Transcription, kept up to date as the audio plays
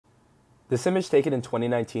This image taken in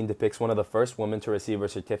 2019 depicts one of the first women to receive a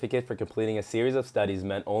certificate for completing a series of studies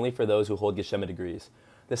meant only for those who hold Geshe degrees.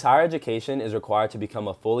 This higher education is required to become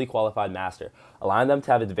a fully qualified master, allowing them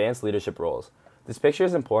to have advanced leadership roles. This picture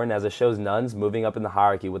is important as it shows nuns moving up in the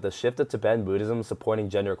hierarchy with a shift of Tibetan Buddhism supporting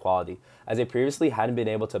gender equality, as they previously hadn't been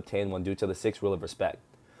able to obtain one due to the sixth rule of respect.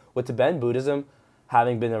 With Tibetan Buddhism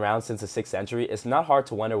having been around since the 6th century, it's not hard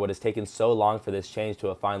to wonder what has taken so long for this change to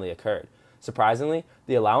have finally occurred. Surprisingly,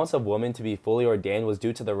 the allowance of women to be fully ordained was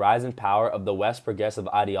due to the rise in power of the West's progressive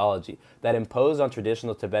ideology that imposed on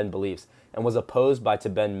traditional Tibetan beliefs and was opposed by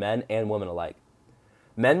Tibetan men and women alike.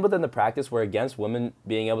 Men within the practice were against women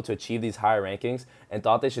being able to achieve these higher rankings and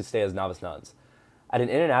thought they should stay as novice nuns. At an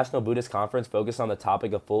international Buddhist conference focused on the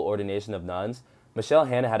topic of full ordination of nuns, Michelle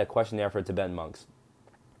Hanna had a questionnaire for Tibetan monks.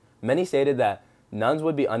 Many stated that nuns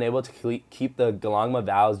would be unable to keep the Gelangma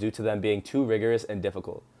vows due to them being too rigorous and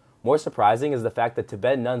difficult. More surprising is the fact that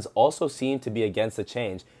Tibetan nuns also seemed to be against the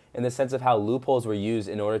change in the sense of how loopholes were used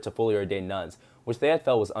in order to fully ordain nuns, which they had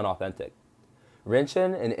felt was unauthentic.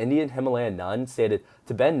 Rinchen, an Indian Himalayan nun, stated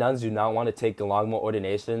Tibetan nuns do not want to take Gelangma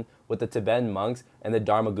ordination with the Tibetan monks and the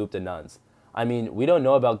Dharmagupta nuns. I mean, we don't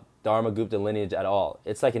know about Dharmagupta lineage at all.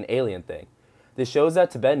 It's like an alien thing. This shows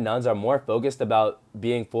that Tibetan nuns are more focused about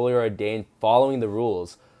being fully ordained following the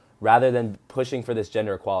rules rather than pushing for this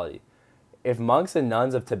gender equality. If monks and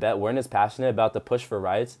nuns of Tibet weren't as passionate about the push for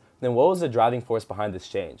rights, then what was the driving force behind this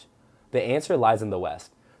change? The answer lies in the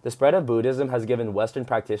West. The spread of Buddhism has given Western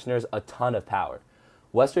practitioners a ton of power.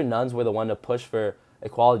 Western nuns were the one to push for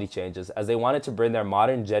equality changes as they wanted to bring their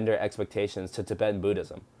modern gender expectations to Tibetan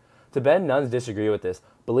Buddhism. Tibetan nuns disagree with this,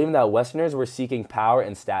 believing that Westerners were seeking power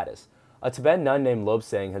and status. A Tibetan nun named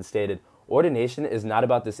Lobsang had stated, "Ordination is not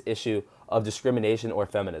about this issue of discrimination or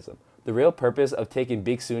feminism. The real purpose of taking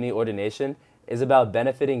Bhikshuni ordination is about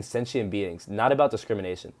benefiting sentient beings, not about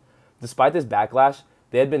discrimination." Despite this backlash,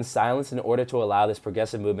 they had been silenced in order to allow this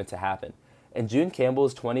progressive movement to happen. In June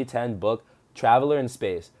Campbell's 2010 book, Traveler in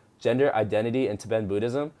Space, Gender, Identity, and Tibetan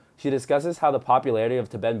Buddhism, she discusses how the popularity of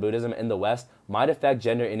Tibetan Buddhism in the West might affect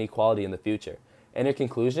gender inequality in the future. In her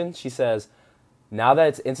conclusion, she says, "Now that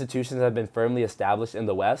its institutions have been firmly established in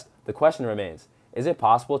the West, the question remains, is it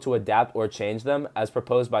possible to adapt or change them, as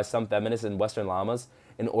proposed by some feminists and Western lamas,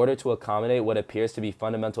 in order to accommodate what appears to be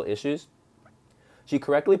fundamental issues?" She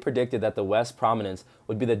correctly predicted that the West's prominence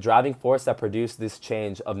would be the driving force that produced this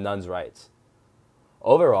change of nuns' rights.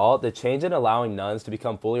 Overall, the change in allowing nuns to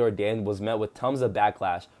become fully ordained was met with tons of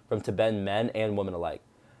backlash from Tibetan men and women alike.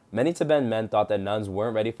 Many Tibetan men thought that nuns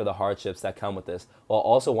weren't ready for the hardships that come with this, while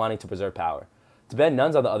also wanting to preserve power. Tibetan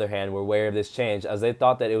nuns, on the other hand, were wary of this change as they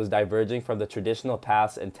thought that it was diverging from the traditional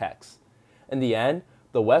paths and texts. In the end,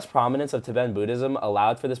 the West's prominence of Tibetan Buddhism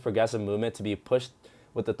allowed for this progressive movement to be pushed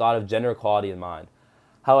with the thought of gender equality in mind.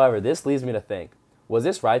 However, this leads me to think, was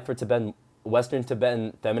this right for Western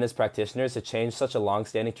Tibetan feminist practitioners to change such a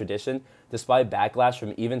long-standing tradition despite backlash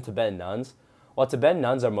from even Tibetan nuns? While Tibetan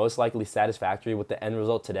nuns are most likely satisfactory with the end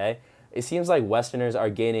result today, it seems like Westerners are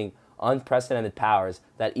gaining unprecedented powers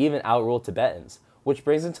that even outrule Tibetans, which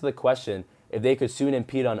brings into the question if they could soon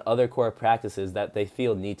impede on other core practices that they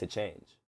feel need to change.